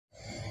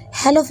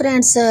Hello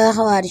friends,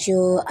 how are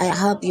you? I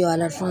hope you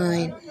all are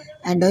fine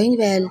and doing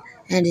well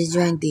and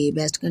enjoying the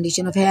best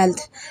condition of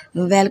health.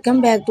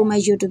 Welcome back to my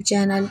YouTube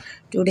channel.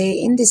 Today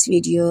in this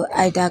video,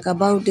 I talk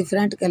about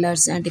different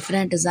colors and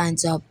different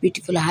designs of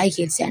beautiful high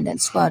heel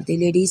sandals for the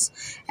ladies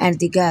and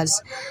the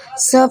girls.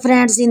 So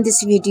friends, in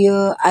this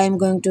video, I am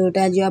going to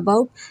tell you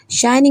about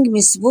shining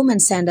Miss Woman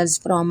sandals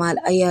from all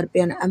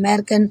European,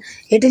 American,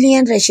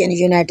 Italian, Russian,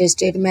 United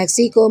States,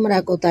 Mexico,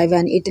 Morocco,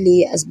 Taiwan,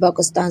 Italy,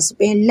 Uzbekistan,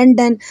 Spain,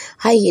 London,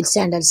 high heel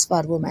sandals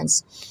for women.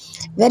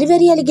 Very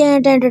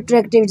elegant and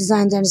attractive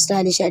designs and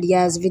stylish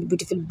ideas with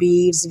beautiful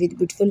beads, with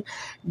beautiful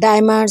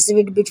diamonds,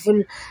 with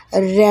beautiful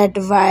red,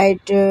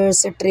 white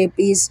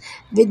strapes,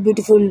 with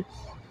beautiful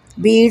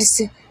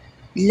beads,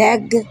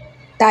 leg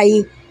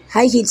tie,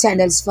 high heel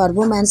sandals for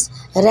women,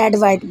 red,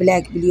 white,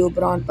 black, blue,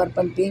 brown,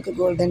 purple, pink,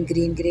 golden,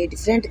 green, grey,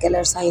 different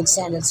colors, high heel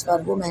sandals for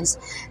women,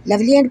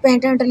 lovely and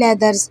patent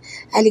leathers,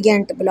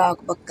 elegant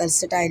block buckles,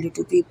 style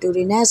to peak to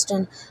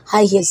Renaissance,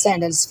 high heel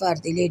sandals for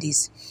the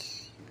ladies.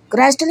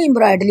 Crystal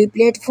embroidery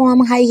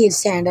platform high heel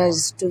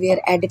sandals to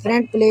wear at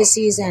different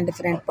places and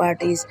different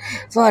parties.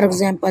 For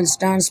example,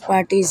 dance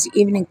parties,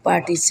 evening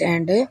parties,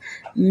 and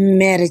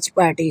marriage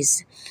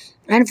parties,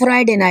 and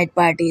Friday night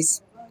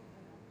parties.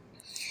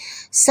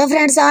 So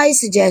friends, I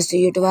suggest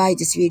you to watch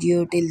this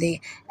video till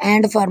the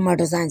end for more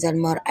designs and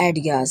more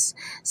ideas.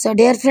 So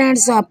dear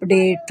friends,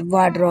 update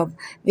wardrobe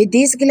with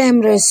these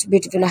glamorous,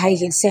 beautiful high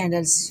heel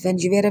sandals. When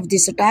you wear of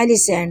these stylish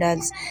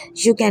sandals,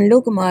 you can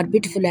look more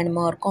beautiful and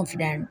more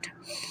confident.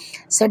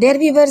 So dear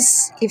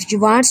viewers, if you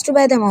want to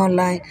buy them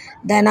online,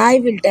 then I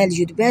will tell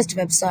you the best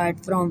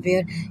website from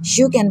where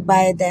you can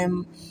buy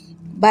them.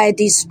 Buy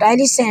these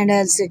stylish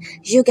sandals,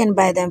 you can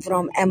buy them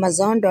from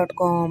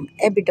Amazon.com,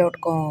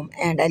 Ebay.com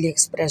and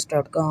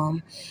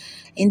AliExpress.com.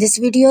 In this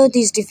video,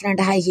 these different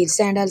high heel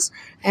sandals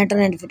and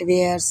trend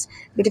footwears,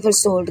 beautiful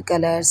sold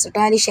colors,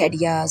 stylish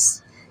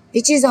ideas,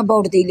 which is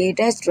about the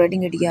latest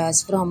trending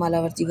ideas from all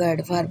over the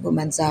world for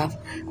women of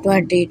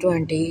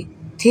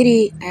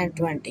 2023 and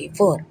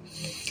 24.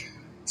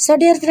 So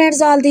dear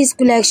friends, all these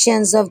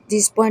collections of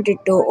this pointed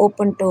toe,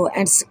 open toe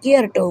and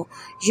square toe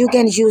you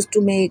can use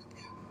to make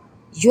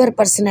your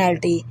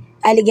personality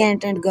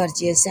elegant and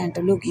gorgeous and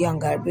to look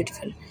younger,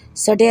 beautiful.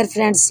 So dear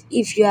friends,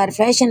 if you are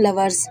fashion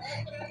lovers,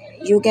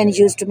 you can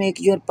use to make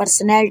your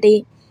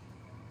personality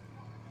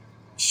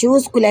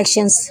shoes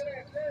collections,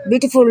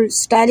 beautiful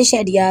stylish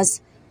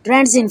ideas,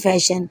 trends in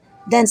fashion,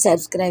 then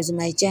subscribe to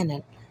my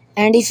channel.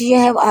 And if you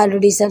have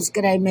already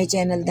subscribed my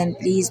channel, then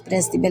please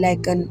press the bell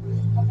icon.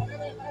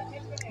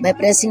 By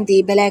pressing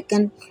the bell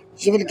icon,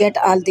 you will get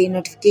all the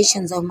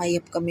notifications of my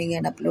upcoming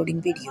and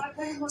uploading video.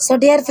 So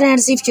dear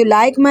friends, if you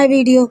like my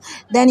video,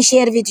 then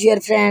share with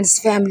your friends,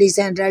 families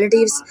and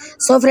relatives.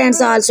 So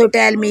friends, also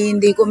tell me in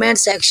the comment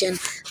section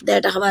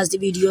that how was the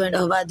video and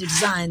how was the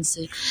designs.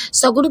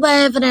 So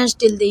goodbye friends,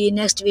 till the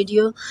next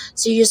video.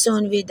 See you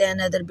soon with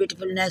another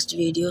beautiful next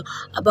video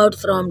about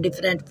from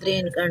different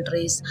foreign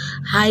countries,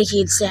 high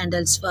heel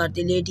sandals for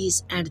the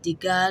ladies and the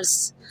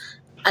girls.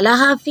 Allah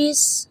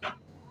Hafiz.